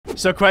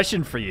So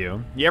question for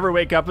you. You ever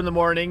wake up in the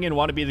morning and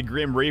want to be the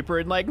Grim Reaper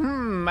and like,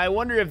 I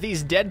wonder if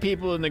these dead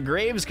people in the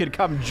graves could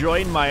come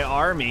join my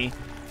army.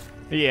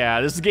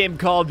 Yeah, this is a game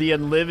called The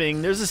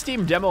Unliving. There's a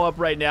Steam demo up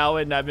right now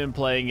and I've been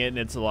playing it and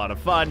it's a lot of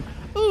fun.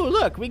 Ooh,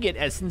 look, we get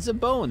essence of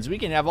bones. We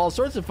can have all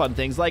sorts of fun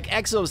things like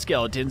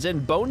exoskeletons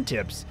and bone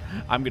tips.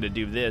 I'm gonna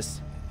do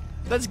this.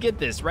 Let's get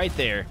this right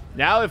there.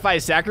 Now if I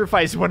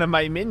sacrifice one of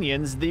my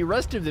minions, the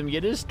rest of them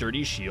get a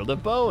sturdy shield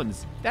of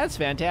bones. That's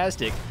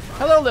fantastic.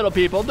 Hello, little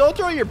people. Don't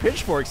throw your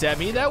pitchforks at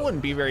me. That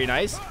wouldn't be very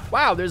nice.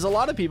 Wow, there's a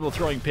lot of people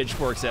throwing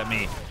pitchforks at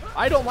me.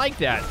 I don't like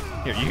that.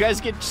 Here, you guys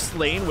get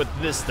slain with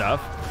this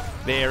stuff.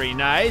 Very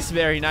nice,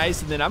 very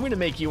nice. And then I'm gonna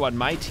make you on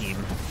my team.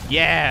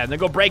 Yeah, and then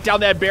go break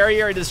down that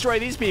barrier and destroy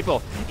these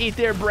people. Eat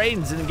their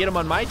brains and then get them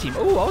on my team.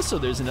 Oh, also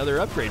there's another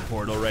upgrade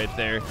portal right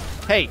there.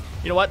 Hey,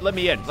 you know what? Let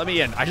me in, let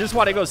me in. I just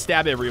wanna go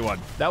stab everyone.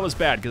 That was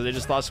bad because I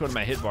just lost one of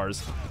my hit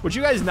bars. Would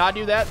you guys not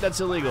do that? That's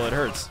illegal, it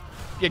hurts.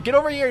 Yeah, get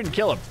over here and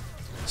kill him.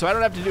 So I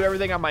don't have to do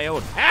everything on my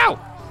own. Ow,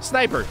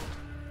 sniper.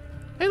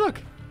 Hey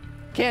look,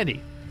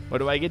 candy. What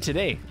do I get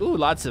today? Ooh,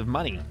 lots of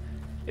money.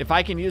 If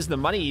I can use the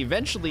money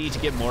eventually to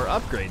get more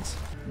upgrades.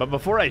 But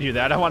before I do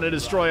that, I want to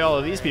destroy all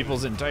of these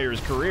people's entire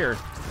career.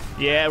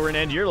 Yeah, we're gonna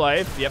end your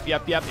life.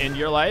 Yep, end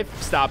your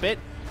life. Stop it.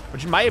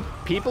 Would my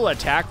people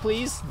attack,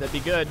 please? That'd be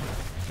good.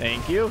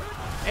 Thank you.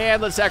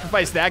 And let's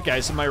sacrifice that guy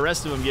so my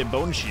rest of them get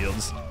bone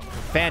shields.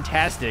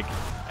 Fantastic.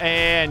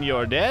 And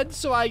you're dead,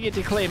 so I get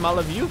to claim all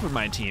of you for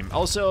my team.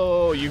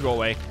 Also, you go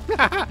away.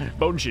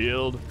 Bone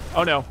shield.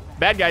 Oh no,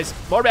 bad guys,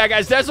 more bad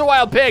guys. There's a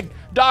wild pig,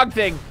 dog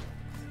thing.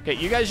 Okay,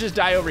 you guys just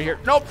die over here.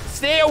 Nope,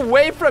 stay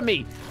away from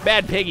me,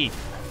 bad piggy.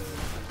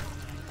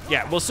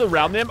 Yeah, we'll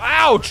surround them.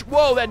 Ouch,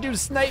 whoa, that dude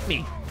sniped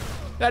me.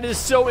 That is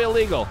so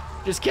illegal.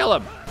 Just kill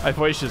him. My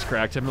voice just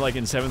cracked. I'm like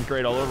in 7th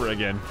grade all over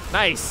again.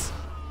 Nice.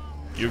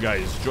 You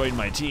guys join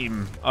my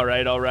team. All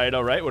right, all right,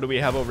 all right. What do we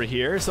have over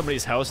here?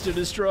 Somebody's house to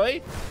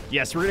destroy?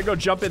 Yes, we're gonna go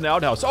jump in the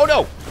outhouse. Oh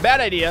no, bad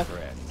idea.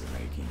 Friend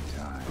making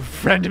time.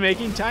 Friend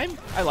making time?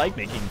 I like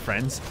making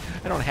friends.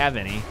 I don't have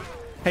any.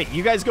 Hey,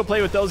 you guys go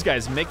play with those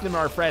guys. Make them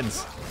our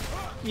friends.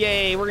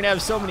 Yay, we're gonna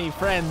have so many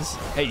friends.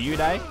 Hey, you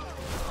die?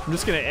 I'm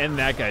just gonna end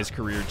that guy's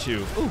career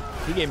too. Ooh,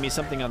 he gave me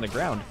something on the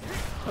ground.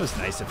 That was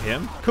nice of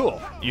him.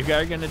 Cool. You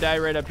guys are gonna die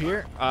right up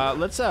here.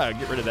 Let's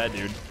get rid of that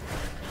dude.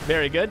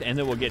 Very good, and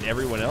then we'll get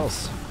everyone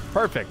else.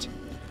 Perfect.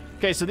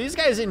 Okay, so these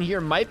guys in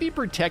here might be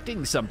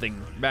protecting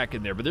something back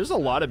in there, but there's a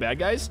lot of bad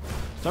guys.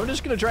 So I'm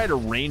just gonna try to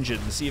range it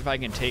and see if I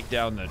can take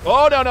down the,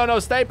 oh, no, no, no,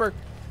 sniper.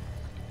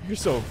 You're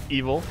so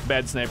evil,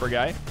 bad sniper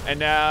guy. And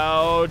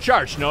now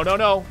charge. No, no,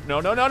 no, no,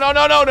 no, no, no,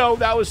 no, no, no.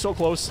 That was so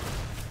close.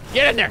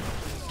 Get in there,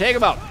 take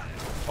him out.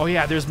 Oh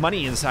yeah, there's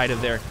money inside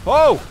of there.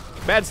 Oh,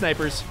 bad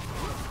snipers.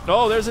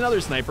 Oh, there's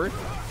another sniper.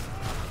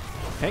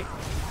 Hey,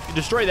 you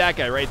destroy that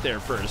guy right there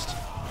first.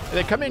 And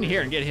then come in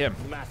here and get him.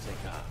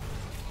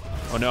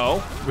 Oh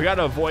no, we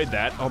gotta avoid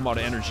that. Oh, I'm out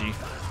of energy.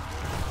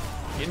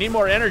 You need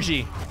more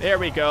energy. There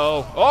we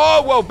go.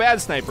 Oh, whoa, bad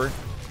sniper.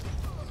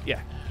 Yeah,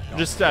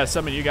 just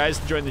summon you guys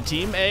to join the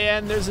team.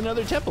 And there's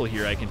another temple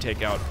here I can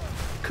take out.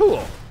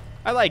 Cool,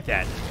 I like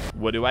that.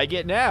 What do I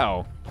get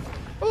now?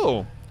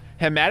 Oh,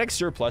 Hematic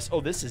surplus.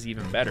 Oh, this is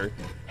even better.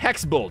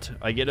 Hex bolt.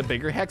 I get a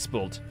bigger hex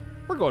bolt.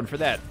 We're going for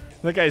that.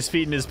 That guy's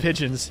feeding his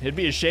pigeons. It'd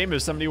be a shame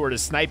if somebody were to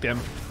snipe him.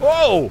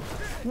 Whoa!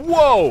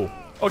 Whoa!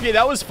 Okay,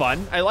 that was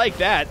fun. I like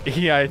that.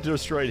 Yeah, I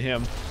destroyed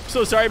him.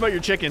 So sorry about your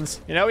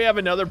chickens. And now we have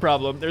another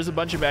problem. There's a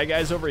bunch of bad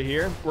guys over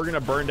here. We're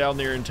gonna burn down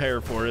their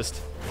entire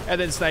forest and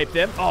then snipe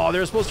them. Oh,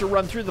 they're supposed to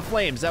run through the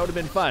flames. That would have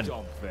been fun.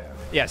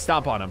 Yeah,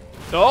 stomp on them.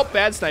 Oh,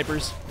 bad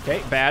snipers.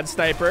 Okay, bad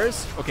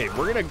snipers. Okay,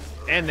 we're gonna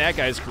end that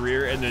guy's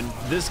career, and then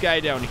this guy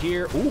down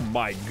here. Oh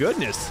my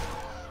goodness.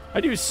 I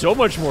do so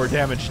much more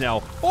damage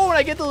now. Oh, and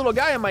I get the little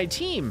guy on my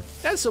team.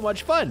 That's so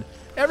much fun.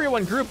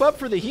 Everyone group up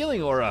for the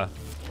healing aura.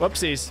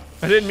 Whoopsies,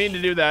 I didn't mean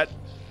to do that.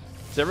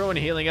 Is everyone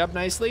healing up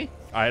nicely?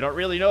 I don't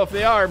really know if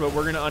they are, but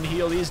we're gonna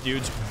unheal these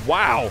dudes.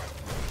 Wow,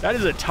 that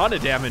is a ton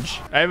of damage.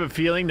 I have a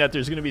feeling that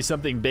there's gonna be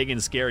something big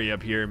and scary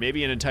up here.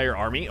 Maybe an entire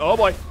army. Oh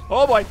boy,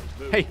 oh boy.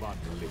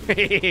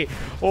 Hey,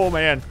 oh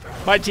man.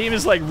 My team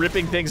is like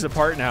ripping things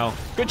apart now.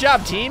 Good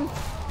job, team.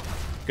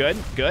 Good,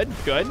 good,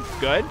 good,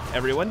 good.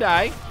 Everyone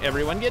die,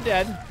 everyone get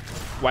dead.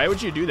 Why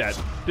would you do that?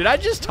 Did I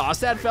just toss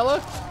that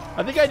fella?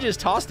 I think I just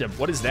tossed him.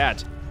 What is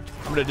that?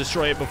 I'm gonna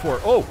destroy it before,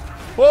 oh.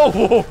 Whoa,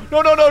 whoa,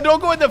 no, no, no, don't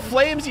go in the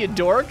flames, you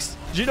dorks.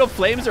 Did you know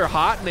flames are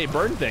hot and they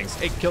burn things?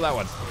 Hey, kill that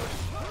one.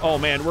 Oh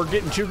man, we're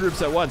getting 2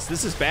 groups at once.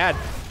 This is bad.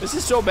 This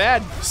is so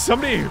bad.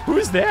 Somebody,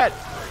 who's that?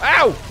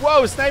 Ow,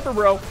 whoa, sniper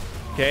bro.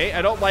 Okay,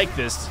 I don't like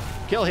this.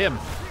 Kill him.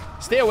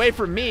 Stay away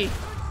from me.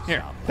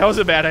 Here, that was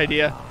a bad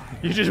idea.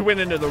 You just went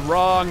into the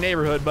wrong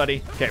neighborhood,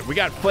 buddy. Okay, we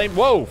got flame,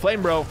 whoa,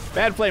 flame bro.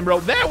 Bad flame bro.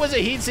 That was a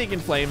heat-seeking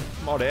flame.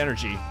 I'm out of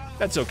energy.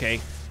 That's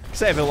okay.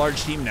 Because I have a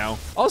large team now.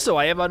 Also,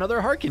 I have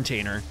another heart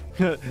container.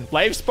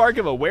 Life spark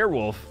of a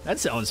werewolf. That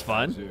sounds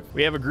fun.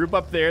 We have a group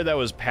up there that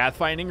was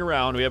pathfinding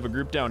around. We have a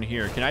group down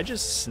here. Can I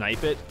just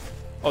snipe it?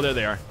 Oh, there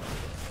they are.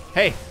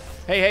 Hey,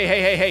 hey, hey,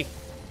 hey, hey, hey.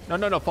 No,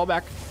 no, no, fall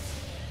back.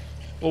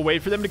 We'll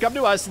wait for them to come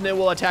to us and then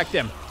we'll attack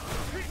them.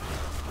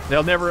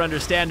 They'll never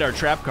understand our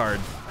trap card.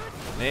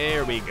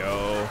 There we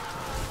go.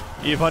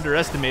 You've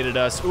underestimated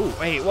us. Ooh,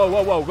 wait, whoa,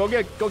 whoa, whoa.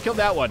 Go kill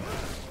that one.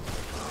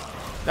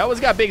 That one's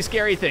got big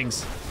scary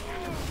things.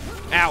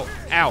 Ow,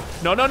 ow.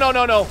 No, no, no,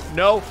 no, no,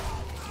 no,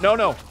 no,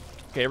 no.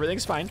 Okay,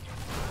 everything's fine.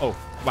 Oh,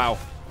 wow.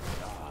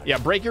 Yeah,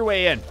 break your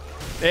way in.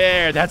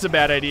 There, that's a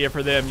bad idea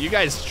for them. You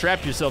guys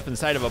trapped yourself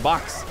inside of a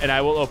box, and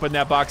I will open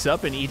that box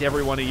up and eat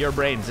every one of your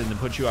brains and then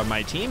put you on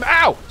my team.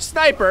 Ow,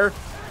 sniper.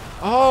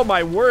 Oh,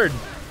 my word.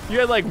 You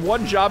had like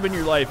one job in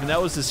your life, and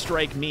that was to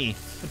strike me.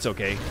 It's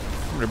okay.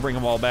 I'm gonna bring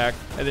them all back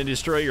and then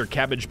destroy your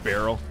cabbage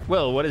barrel.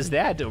 Well, what is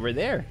that over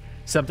there?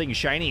 Something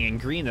shiny and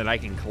green that I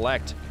can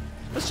collect.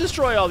 Let's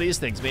destroy all these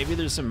things. Maybe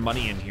there's some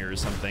money in here or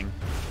something.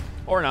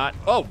 Or not.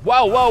 Oh,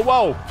 whoa, whoa,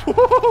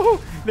 whoa.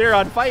 They're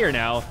on fire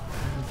now.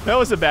 That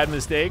was a bad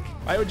mistake.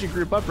 Why would you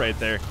group up right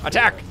there?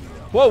 Attack.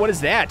 Whoa, what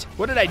is that?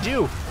 What did I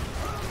do?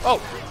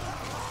 Oh.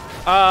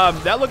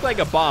 That looked like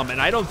a bomb,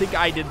 and I don't think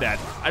I did that.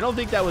 I don't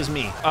think that was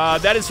me.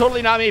 That is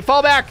totally not me.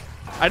 Fall back.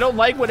 I don't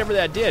like whatever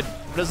that did.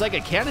 It was like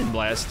a cannon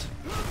blast.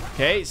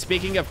 Okay,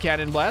 speaking of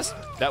cannon blast,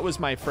 that was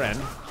my friend.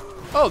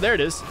 Oh, there it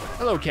is.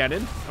 Hello,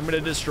 cannon. I'm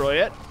gonna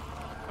destroy it.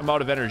 I'm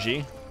out of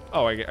energy.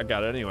 Oh, I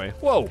got it anyway.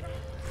 Whoa,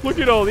 look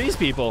at all these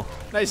people.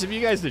 Nice of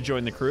you guys to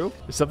join the crew.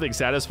 There's something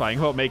satisfying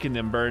about making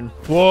them burn.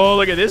 Whoa,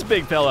 look at this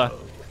big fella.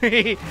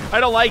 I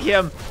don't like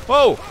him.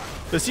 Whoa,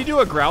 does he do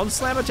a ground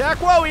slam attack?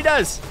 Whoa, he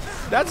does.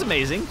 That's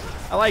amazing.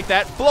 I like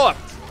that. Blow up.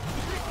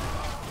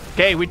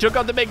 Okay, we took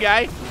out the big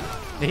guy.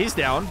 He's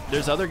down.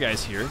 There's other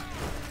guys here.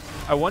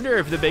 I wonder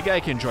if the big guy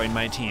can join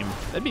my team.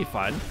 That'd be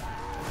fun.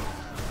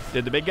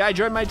 Did the big guy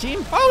join my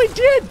team? Oh, he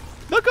did.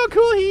 Look how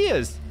cool he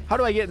is. How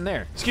do I get in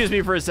there? Excuse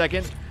me for a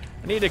second.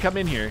 I need to come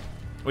in here.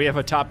 We have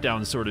a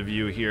top-down sort of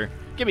view here.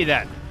 Give me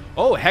that.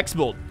 Oh, Hex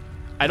Bolt.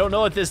 I don't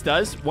know what this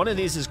does. One of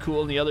these is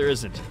cool and the other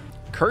isn't.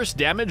 Curse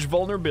damage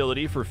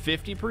vulnerability for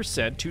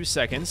 50%, 2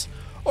 seconds.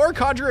 Or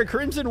conjure a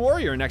Crimson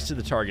Warrior next to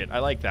the target. I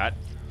like that.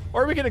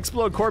 Or we can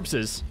explode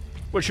corpses,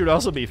 which would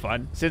also be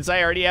fun. Since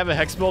I already have a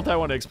Hex Bolt, I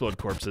want to explode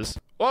corpses.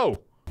 Whoa.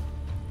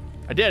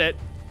 I did it.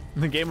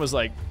 The game was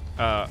like,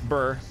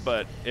 burr,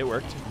 but it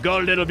worked. Go,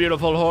 little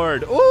beautiful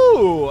horde.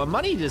 Ooh, a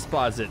money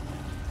deposit.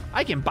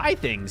 I can buy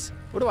things.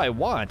 What do I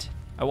want?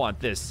 I want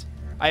this.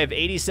 I have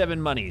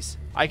 87 monies.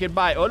 I could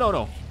buy, oh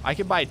no, I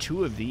could buy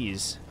 2 of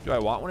these. Do I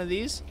want one of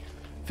these?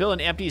 Fill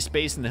an empty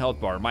space in the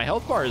health bar. My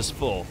health bar is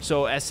full.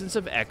 So Essence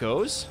of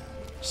Echoes,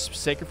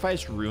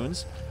 Sacrifice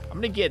Runes. I'm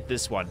gonna get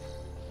this one.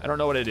 I don't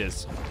know what it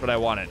is, but I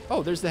want it.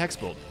 Oh, there's the Hex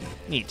Bolt.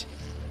 Neat.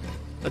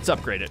 Let's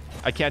upgrade it.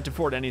 I can't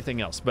afford anything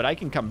else, but I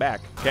can come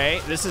back. Okay,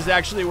 this is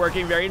actually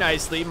working very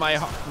nicely. My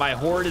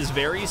horde is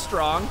very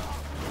strong.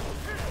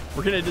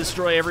 We're gonna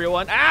destroy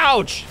everyone.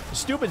 Ouch!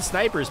 Stupid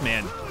snipers,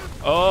 man.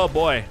 Oh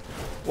boy.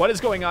 What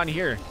is going on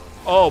here?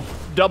 Oh,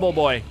 double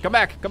boy. Come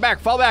back,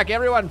 fall back,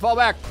 everyone, fall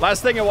back.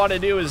 Last thing I want to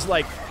do is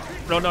like,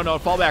 no,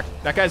 fall back.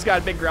 That guy's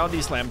got a big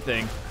groundy slam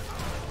thing.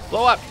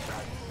 Blow up.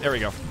 There we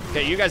go.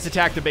 Okay, you guys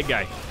attack the big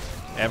guy.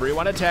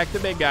 Everyone attack the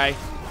big guy.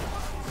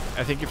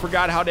 I think you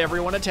forgot how to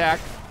everyone attack.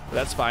 But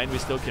that's fine, we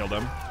still killed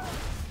him.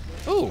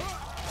 Ooh,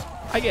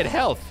 I get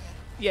health.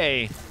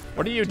 Yay.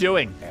 What are you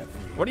doing?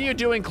 What are you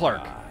doing,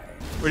 Clark?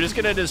 We're just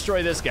gonna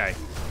destroy this guy.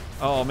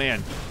 Oh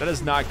man, that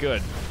is not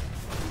good.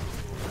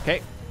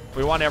 Okay,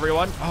 we want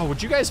everyone. Oh,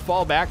 would you guys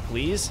fall back,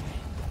 please?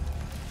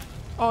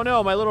 Oh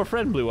no, my little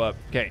friend blew up.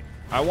 Okay,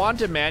 I want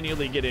to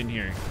manually get in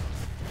here.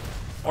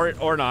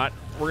 Or not.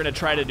 We're gonna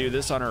try to do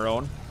this on our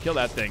own. Kill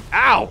that thing.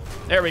 Ow!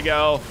 There we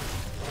go.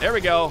 There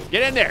we go.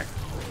 Get in there.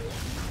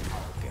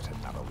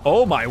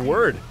 Oh my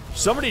word.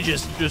 Somebody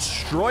just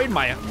destroyed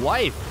my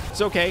life.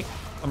 It's okay.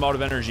 I'm out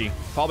of energy.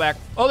 Fall back.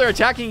 Oh, they're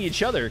attacking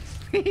each other.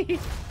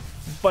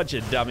 Bunch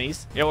of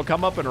dummies. Yeah, we'll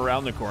come up and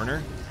around the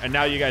corner. And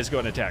now you guys go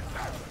and attack.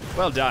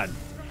 Well done.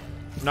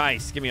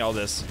 Nice. Give me all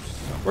this.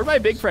 Where'd my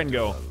big friend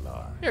go?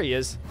 There he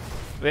is.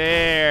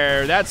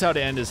 There. That's how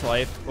to end his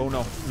life. Oh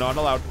no. Not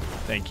allowed.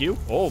 Thank you.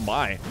 Oh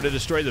my. I'm gonna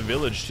destroy the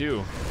village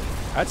too.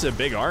 That's a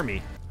big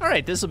army. All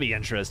right, this will be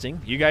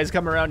interesting. You guys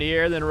come around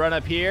here, then run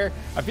up here.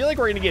 I feel like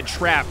we're gonna get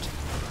trapped.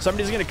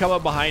 Somebody's gonna come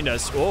up behind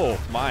us. Oh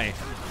my.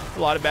 A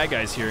lot of bad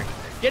guys here.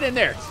 Get in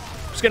there.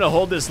 I'm just gonna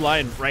hold this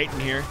line right in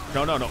here.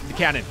 No. The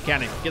cannon.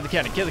 Get the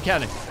cannon. Kill the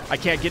cannon. I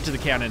can't get to the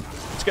cannon.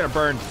 It's gonna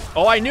burn.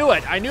 Oh, I knew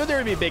it. I knew there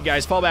would be big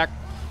guys. Fall back.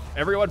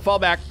 Everyone fall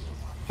back.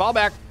 Fall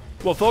back.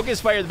 We'll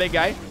focus fire the big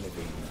guy.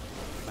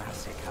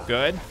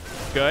 Good.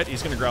 Good.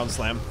 He's gonna ground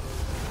slam.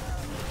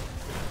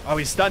 Oh,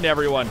 he stunned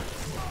everyone.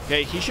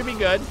 Okay, he should be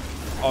good.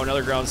 Oh,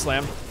 another ground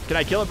slam. Can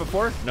I kill it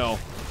before? No.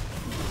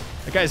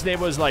 That guy's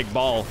name was like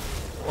Ball.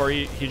 Or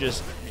he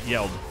just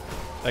yelled.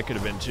 That could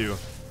have been too.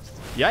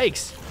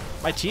 Yikes.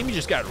 My team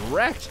just got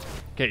wrecked.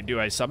 Okay, do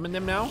I summon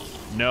them now?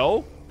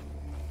 No.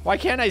 Why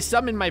can't I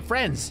summon my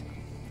friends?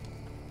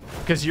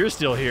 Because you're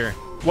still here.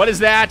 What is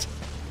that?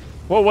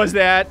 What was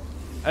that?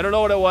 I don't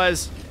know what it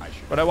was.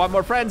 But I want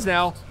more friends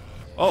now.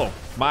 Oh,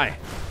 my.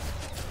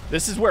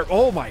 This is where,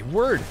 oh my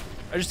word.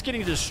 I'm just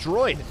getting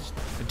destroyed.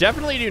 I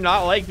definitely do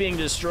not like being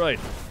destroyed.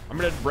 I'm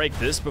gonna break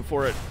this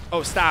before it,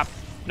 oh, stop.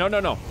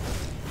 No.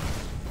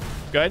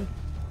 Good.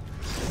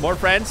 More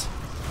friends.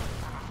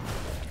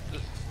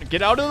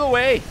 Get out of the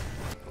way.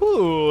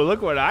 Ooh,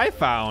 look what I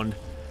found.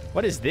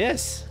 What is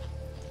this?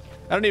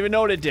 I don't even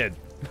know what it did.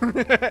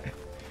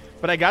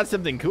 But I got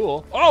something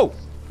cool. Oh,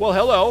 well,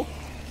 hello.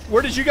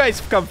 Where did you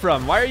guys come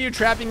from? Why are you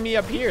trapping me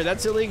up here?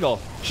 That's illegal.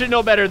 Should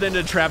know better than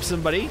to trap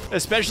somebody,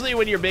 especially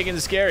when you're big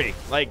and scary.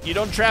 Like, you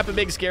don't trap a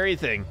big scary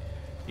thing.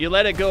 You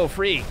let it go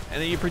free,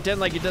 and then you pretend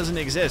like it doesn't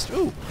exist.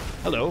 Ooh,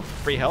 hello,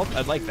 free health.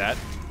 I'd like that.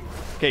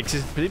 Okay,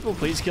 could people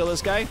please kill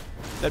this guy?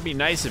 That'd be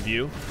nice of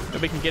you.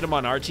 Then we can get him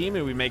on our team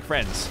and we make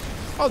friends.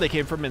 Oh, they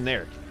came from in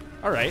there.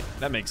 All right,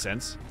 that makes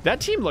sense.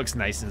 That team looks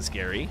nice and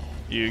scary.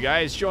 You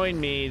guys join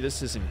me.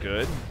 This isn't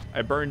good.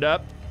 I burned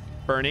up.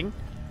 Burning.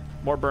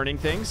 More burning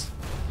things.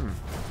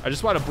 I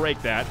just want to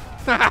break that.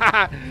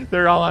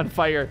 They're all on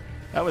fire.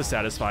 That was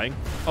satisfying.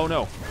 Oh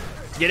no.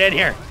 Get in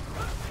here.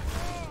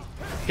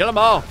 Kill them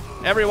all.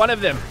 Every one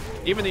of them.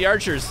 Even the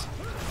archers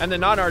and the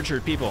non-archer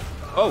people.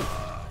 Oh.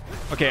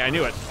 Okay, I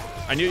knew it.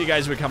 I knew you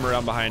guys would come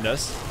around behind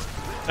us.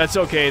 That's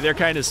okay. They're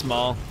kind of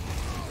small.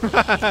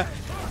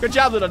 Good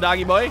job, little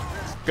doggy boy.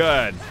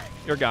 Good.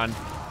 You're gone.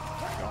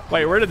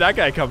 Wait, where did that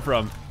guy come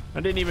from? I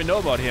didn't even know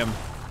about him.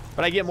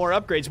 But I get more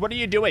upgrades. What are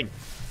you doing?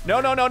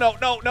 No, no, no, no,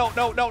 no, no,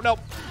 no, no, no.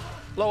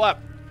 Blow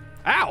up.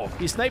 Ow,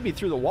 he sniped me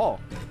through the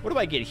wall. What do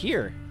I get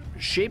here?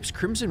 Shapes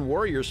Crimson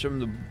Warriors from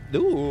the...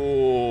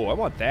 Ooh, I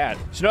want that.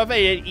 So now if I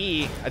hit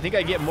E, I think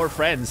I get more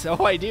friends.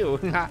 Oh, I do.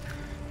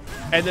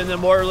 And then the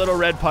more little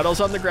red puddles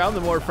on the ground,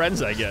 the more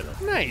friends I get.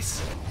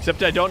 Nice.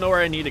 Except I don't know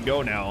where I need to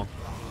go now.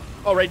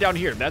 Oh, right down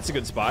here. That's a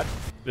good spot.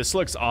 This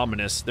looks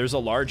ominous. There's a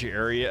large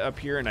area up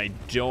here, and I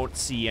don't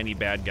see any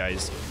bad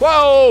guys.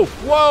 Whoa!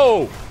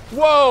 Whoa!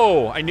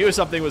 Whoa! I knew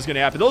something was gonna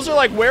happen. Those are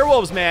like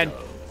werewolves, man.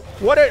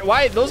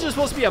 Why? Those are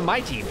supposed to be on my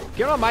team.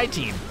 Get on my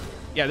team.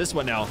 Yeah, this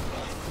one now.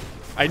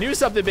 I knew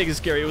something big and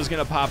scary was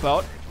gonna pop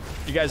out.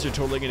 You guys are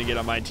totally gonna get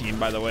on my team,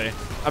 by the way.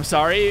 I'm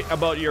sorry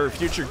about your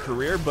future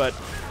career, but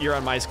you're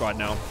on my squad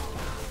now.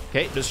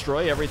 Okay,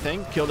 destroy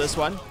everything. Kill this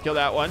one. Kill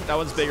that one. That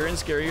one's bigger and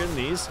scarier than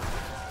these.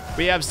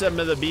 We have some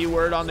of the B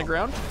word on the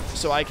ground,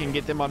 so I can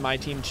get them on my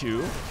team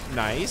too.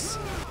 Nice.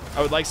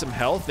 I would like some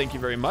health. Thank you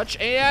very much.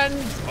 And,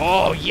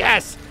 oh,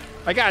 yes.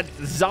 I got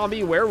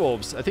zombie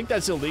werewolves. I think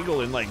that's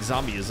illegal in like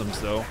zombieisms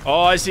though.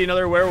 Oh, I see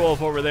another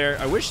werewolf over there.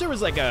 I wish there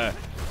was like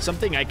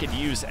something I could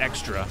use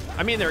extra.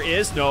 I mean, there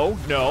is. No,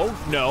 no,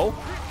 no.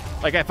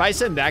 Like if I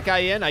send that guy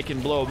in, I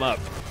can blow him up.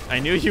 I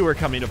knew you were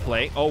coming to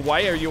play. Oh,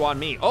 why are you on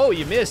me? Oh,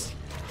 you missed.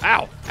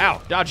 Ow,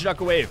 ow, dodge,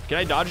 duck, wave. Can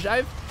I dodge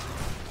dive?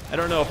 I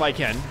don't know if I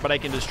can, but I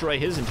can destroy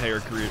his entire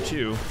career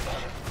too.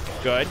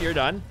 Good, you're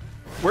done.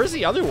 Where's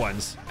the other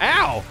ones?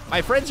 Ow,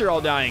 my friends are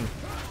all dying.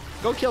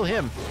 Go kill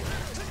him.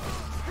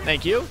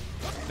 Thank you.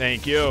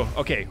 Thank you.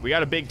 Okay, we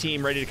got a big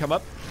team ready to come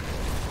up.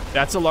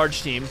 That's a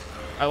large team.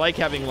 I like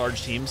having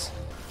large teams.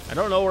 I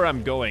don't know where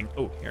I'm going.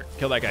 Oh, here,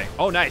 kill that guy.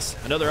 Oh, nice,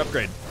 another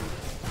upgrade.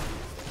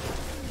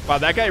 Wow,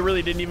 that guy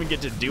really didn't even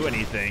get to do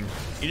anything.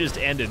 He just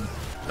ended.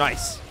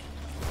 Nice.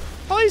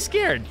 Oh, he's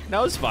scared. That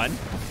was fun.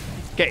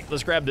 Okay,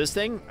 let's grab this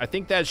thing. I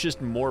think that's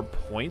just more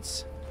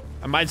points.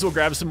 I might as well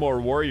grab some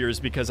more warriors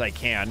because I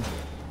can.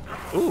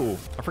 Ooh,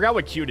 I forgot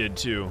what Q did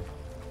too.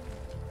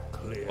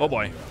 Oh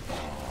boy.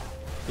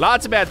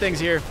 Lots of bad things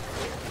here.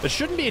 This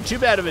shouldn't be too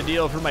bad of a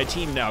deal for my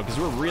team now because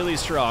we're really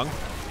strong.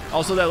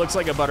 Also, that looks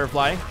like a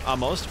butterfly,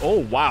 almost. Oh,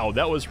 wow,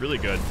 that was really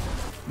good.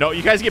 No,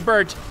 you guys get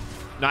burnt.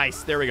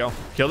 Nice, there we go.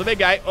 Kill the big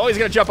guy. Oh, he's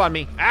gonna jump on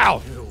me.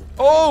 Ow.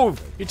 Oh,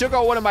 he took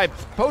out one of my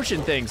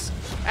potion things.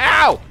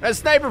 Ow, that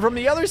sniper from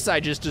the other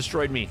side just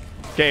destroyed me.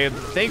 Okay,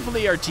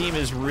 thankfully our team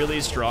is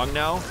really strong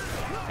now,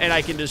 and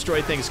I can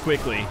destroy things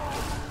quickly.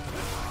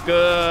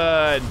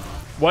 Good.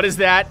 What is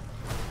that?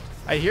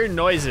 I hear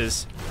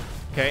noises.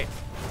 Okay,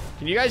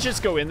 can you guys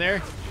just go in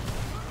there?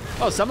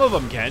 Oh, some of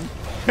them can.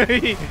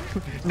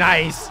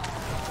 Nice.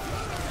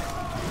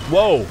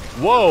 Whoa,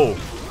 whoa.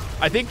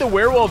 I think the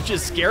werewolf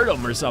just scared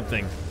him or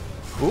something.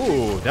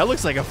 Ooh, that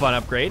looks like a fun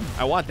upgrade.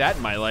 I want that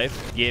in my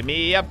life. Give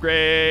me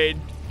upgrade.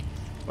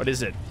 What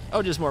is it?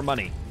 Oh, just more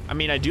money. I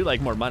mean, I do like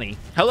more money.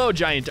 Hello,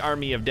 giant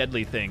army of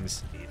deadly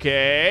things.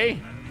 Okay.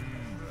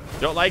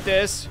 Don't like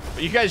this.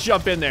 But you guys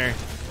jump in there.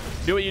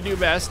 Do what you do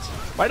best.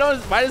 Why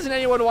doesn't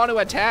anyone want to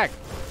attack?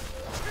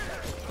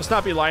 Let's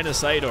not be line of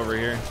sight over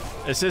here.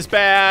 This is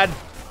bad.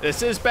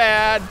 This is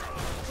bad.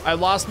 I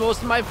lost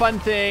most of my fun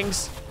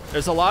things.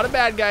 There's a lot of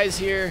bad guys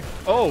here.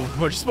 Oh,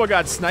 we just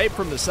got sniped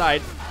from the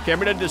side. Okay, I'm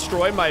gonna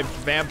destroy my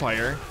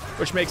vampire,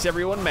 which makes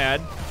everyone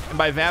mad. And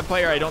by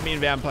vampire, I don't mean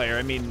vampire,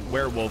 I mean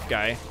werewolf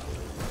guy.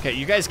 Okay,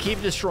 you guys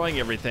keep destroying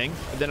everything,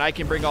 and then I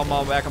can bring all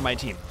them back on my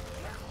team.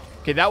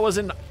 Okay, that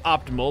wasn't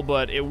optimal,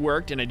 but it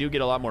worked, and I do get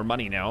a lot more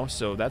money now,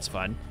 so that's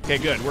fun. Okay,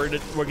 good, we're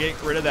getting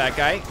rid of that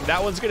guy.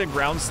 That one's gonna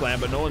ground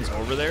slam, but no one's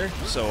over there,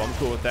 so I'm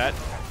cool with that.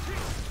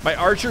 My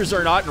archers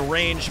are not in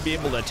range to be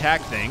able to attack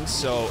things,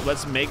 so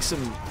let's make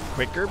some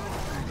quicker.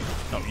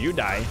 Oh, you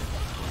die.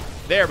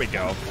 There we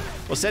go.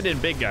 We'll send in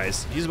big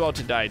guys. He's about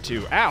to die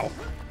too. Ow.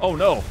 Oh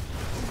no.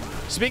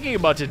 Speaking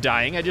about to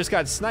dying, I just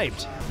got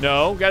sniped.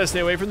 No, gotta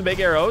stay away from the big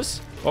arrows.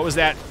 What was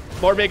that?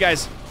 More big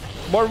guys.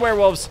 More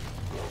werewolves.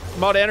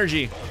 I'm out of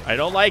energy. I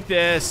don't like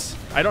this.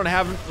 I don't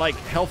have, like,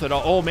 health at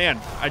all. Oh, man.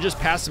 I just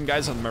passed some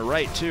guys on my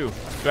right, too.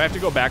 Do I have to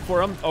go back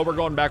for him? Oh, we're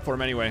going back for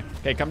him anyway.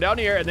 Okay, come down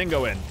here and then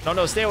go in. No,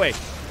 no, stay away.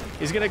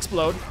 He's going to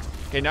explode.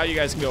 Okay, now you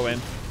guys can go in.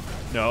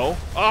 No.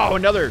 Oh,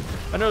 another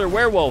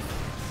werewolf.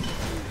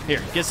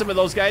 Here, get some of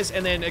those guys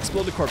and then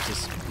explode the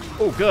corpses.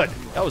 Oh, good.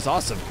 That was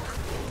awesome.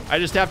 I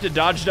just have to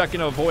dodge, duck,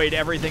 and avoid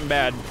everything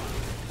bad.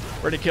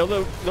 We're going to kill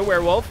the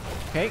werewolf.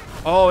 Okay.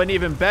 Oh, and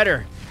even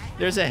better.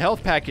 There's a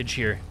health package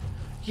here.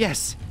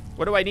 Yes.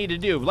 What do I need to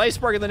do? Life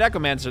Spark and the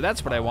Necromancer.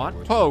 That's what I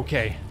want.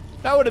 Okay.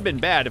 That would have been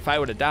bad if I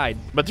would have died.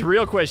 But the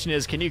real question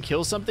is, can you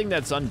kill something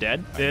that's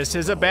undead? This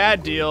is a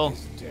bad deal.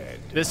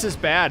 This is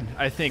bad,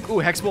 I think. Ooh,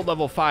 Hexbolt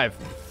level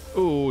 5.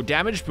 Ooh,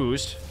 damage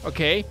boost.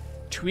 Okay.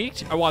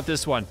 Tweaked. I want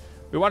this one.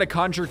 We want to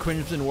conjure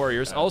Crimson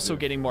Warriors, also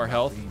getting more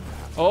health.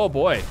 Oh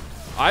boy.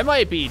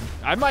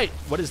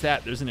 What is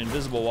that? There's an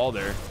invisible wall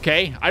there.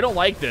 Okay, I don't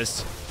like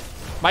this.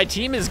 My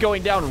team is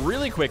going down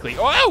really quickly.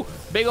 Oh,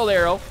 big old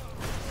arrow.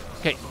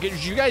 Okay,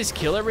 could you guys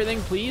kill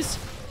everything, please?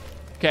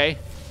 Okay,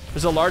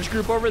 there's a large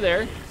group over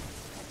there.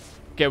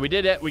 Okay, we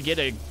did it. We get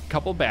a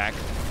couple back.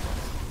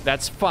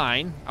 That's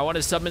fine. I want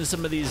to summon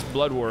some of these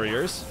blood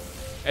warriors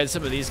and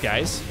some of these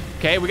guys.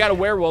 Okay, we got a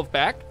werewolf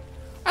back.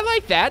 I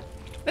like that.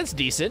 That's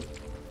decent.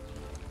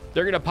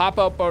 They're gonna pop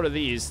up out of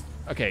these.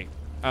 Okay,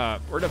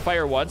 we're gonna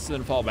fire once and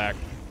then fall back.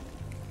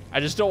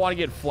 I just don't want to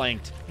get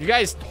flanked. You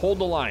guys hold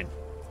the line.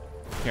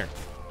 Here.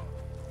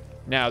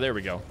 Now, there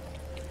we go.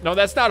 No,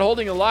 that's not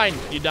holding the line,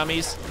 you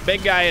dummies.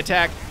 Big guy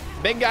attack.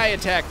 Big guy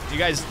attack. You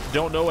guys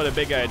don't know what a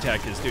big guy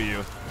attack is, do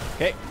you?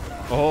 Okay.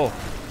 Oh.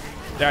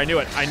 There, I knew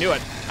it. I knew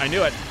it. I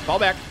knew it. Fall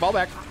back. Fall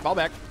back. Fall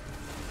back.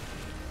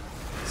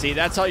 See,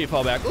 that's how you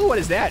fall back. Ooh, what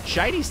is that?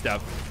 Shiny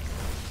stuff.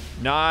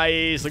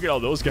 Nice. Look at all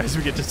those guys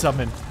we get to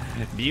summon.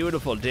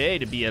 Beautiful day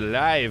to be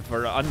alive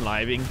for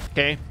Unliving.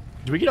 Okay.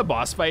 Do we get a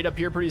boss fight up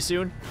here pretty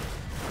soon?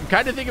 I'm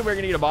kind of thinking we're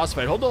going to get a boss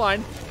fight. Hold the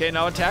line. Okay,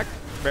 now attack.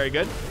 Very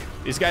good.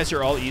 These guys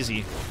are all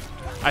easy.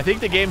 I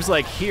think the game's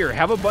like, here,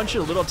 have a bunch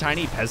of little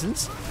tiny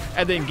peasants,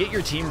 and then get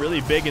your team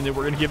really big, and then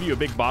we're going to give you a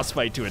big boss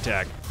fight to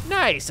attack.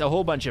 Nice. A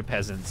whole bunch of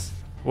peasants.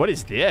 What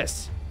is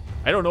this?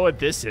 I don't know what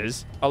this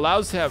is.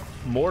 Allows to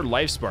have more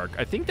life spark.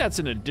 I think that's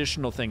an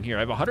additional thing here. I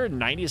have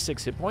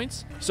 196 hit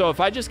points. So if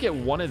I just get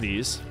one of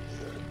these,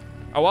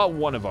 I want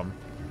one of them.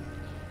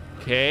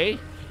 Okay.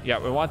 Yeah,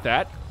 we want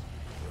that.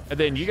 And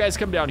then you guys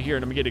come down here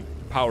and I'm gonna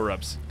get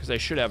power-ups because I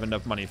should have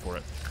enough money for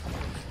it.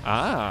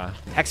 Ah,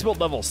 Hexbolt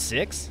level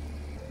 6?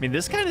 I mean,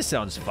 this kind of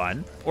sounds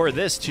fun. Or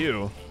this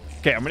too.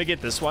 Okay, I'm gonna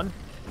get this one.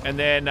 And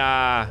then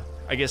I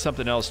guess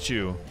something else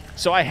too.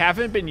 So I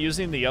haven't been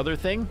using the other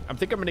thing. I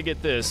think I'm gonna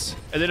get this.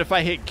 And then if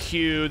I hit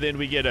Q, then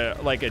we get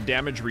a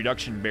damage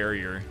reduction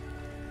barrier.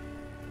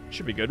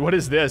 Should be good. What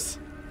is this?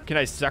 Can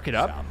I suck it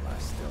up?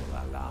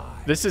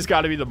 This has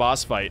got to be the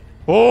boss fight.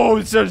 Oh,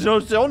 it's its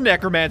own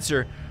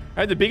Necromancer.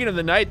 At the beginning of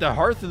the night, the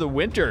hearth of the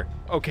winter.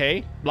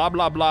 Okay, blah,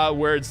 blah, blah,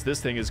 words.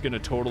 This thing is going to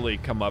totally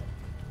come up,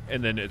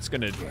 and then it's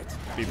going to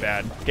be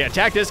bad. Okay,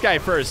 attack this guy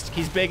first.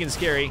 He's big and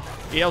scary.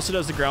 He also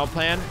does the ground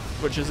plan,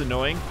 which is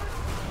annoying.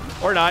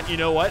 Or not, you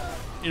know what?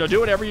 You know, do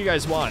whatever you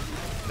guys want.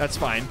 That's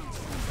fine.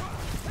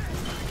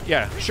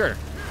 Yeah, sure.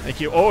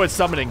 Thank you. Oh, it's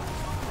summoning.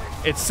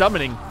 It's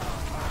summoning.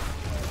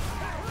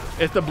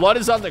 If the blood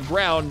is on the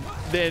ground,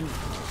 then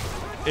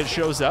it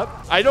shows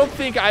up. I don't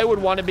think I would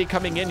want to be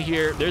coming in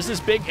here. There's this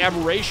big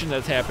aberration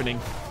that's happening.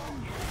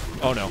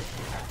 Oh no.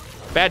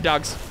 Bad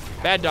dogs.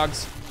 Bad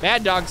dogs.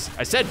 Bad dogs.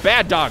 I said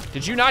bad dog.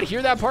 Did you not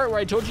hear that part where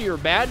I told you you were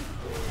bad?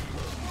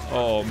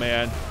 Oh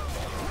man.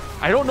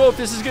 I don't know if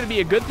this is going to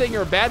be a good thing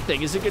or a bad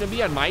thing. Is it going to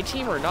be on my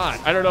team or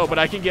not? I don't know, but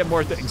I can get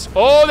more things.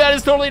 Oh, that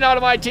is totally not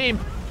on my team.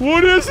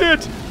 What is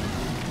it?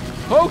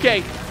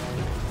 Okay.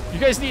 You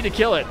guys need to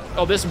kill it.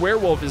 Oh, this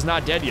werewolf is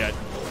not dead yet.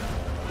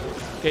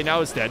 Okay,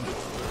 now it's dead.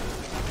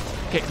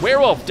 Okay,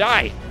 werewolf,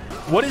 die.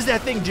 What is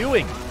that thing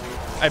doing?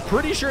 I'm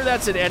pretty sure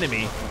that's an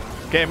enemy.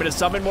 Okay, I'm gonna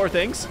summon more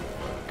things.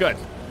 Good.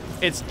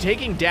 It's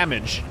taking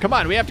damage. Come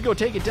on, we have to go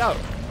take it down.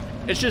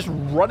 It's just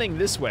running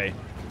this way.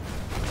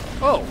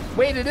 Oh,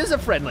 wait, it is a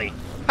friendly.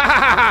 Ha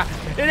ha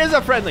ha! It is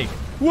a friendly.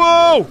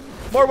 Whoa!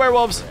 More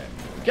werewolves.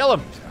 Kill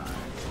him.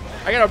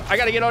 I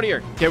gotta get out of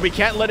here. Okay, we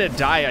can't let it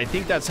die. I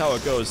think that's how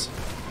it goes.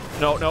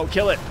 No, no,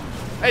 kill it.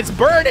 It's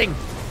burning.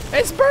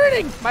 It's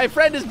burning. My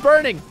friend is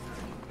burning.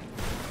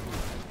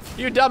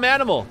 You dumb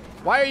animal.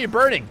 Why are you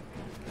burning?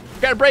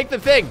 You gotta break the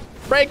thing.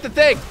 Break the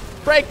thing.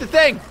 Break the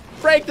thing.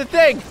 Break the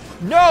thing.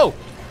 No.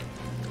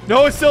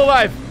 No, it's still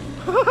alive.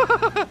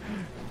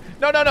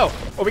 No, no, no.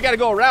 Oh, we gotta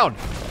go around.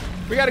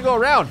 We gotta go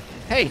around.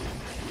 Hey,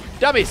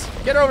 dummies,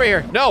 get over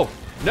here. No,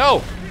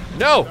 no,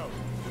 no.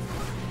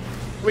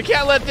 We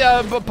can't let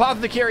the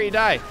apothecary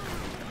die.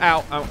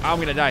 Ow, I'm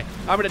gonna die.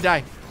 I'm gonna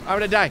die. I'm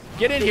gonna die.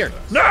 Get in here.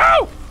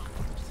 No!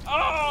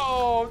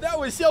 Oh, that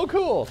was so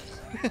cool.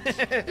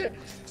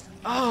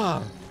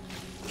 Ah,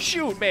 oh,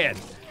 shoot, man.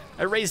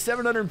 I raised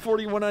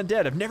 741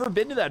 undead. I've never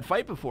been to that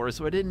fight before,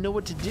 so I didn't know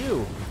what to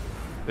do.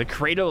 The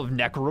Cradle of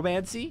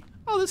Necromancy?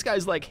 Oh, this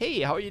guy's like,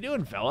 hey, how are you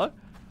doing, fella?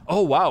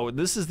 Oh, wow,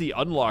 this is the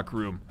unlock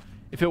room.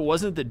 If it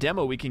wasn't the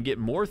demo, we can get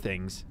more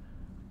things.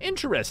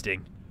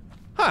 Interesting.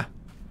 Huh.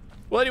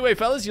 Well, anyway,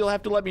 fellas, you'll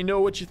have to let me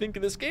know what you think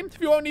of this game.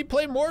 If you want me to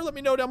play more, let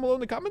me know down below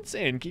in the comments,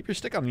 and keep your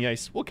stick on the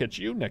ice. We'll catch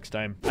you next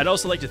time. I'd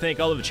also like to thank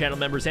all of the channel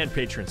members and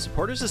Patreon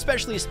supporters,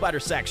 especially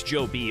Splatter Sacks,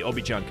 Joe B,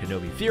 Obi-John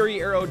Kenobi,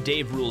 Fury Arrow,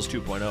 Dave Rules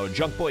 2.0,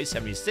 Junk Boy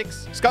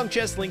 76, Skunk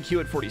Chest, Link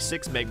Hewitt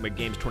 46, Magma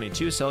Games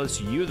 22, Celis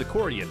You the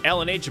Cordian,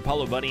 Alan H,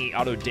 Apollo Bunny,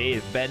 Auto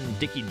Dave, Ben,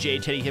 Dickie J,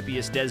 Teddy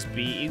Hippias, Des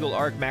B, Eagle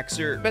Arc,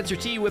 Maxer, Spencer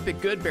T, Whip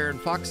It Good, Baron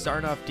Fox,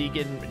 Sarnoff,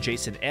 Deegan,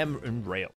 Jason M, and Rail.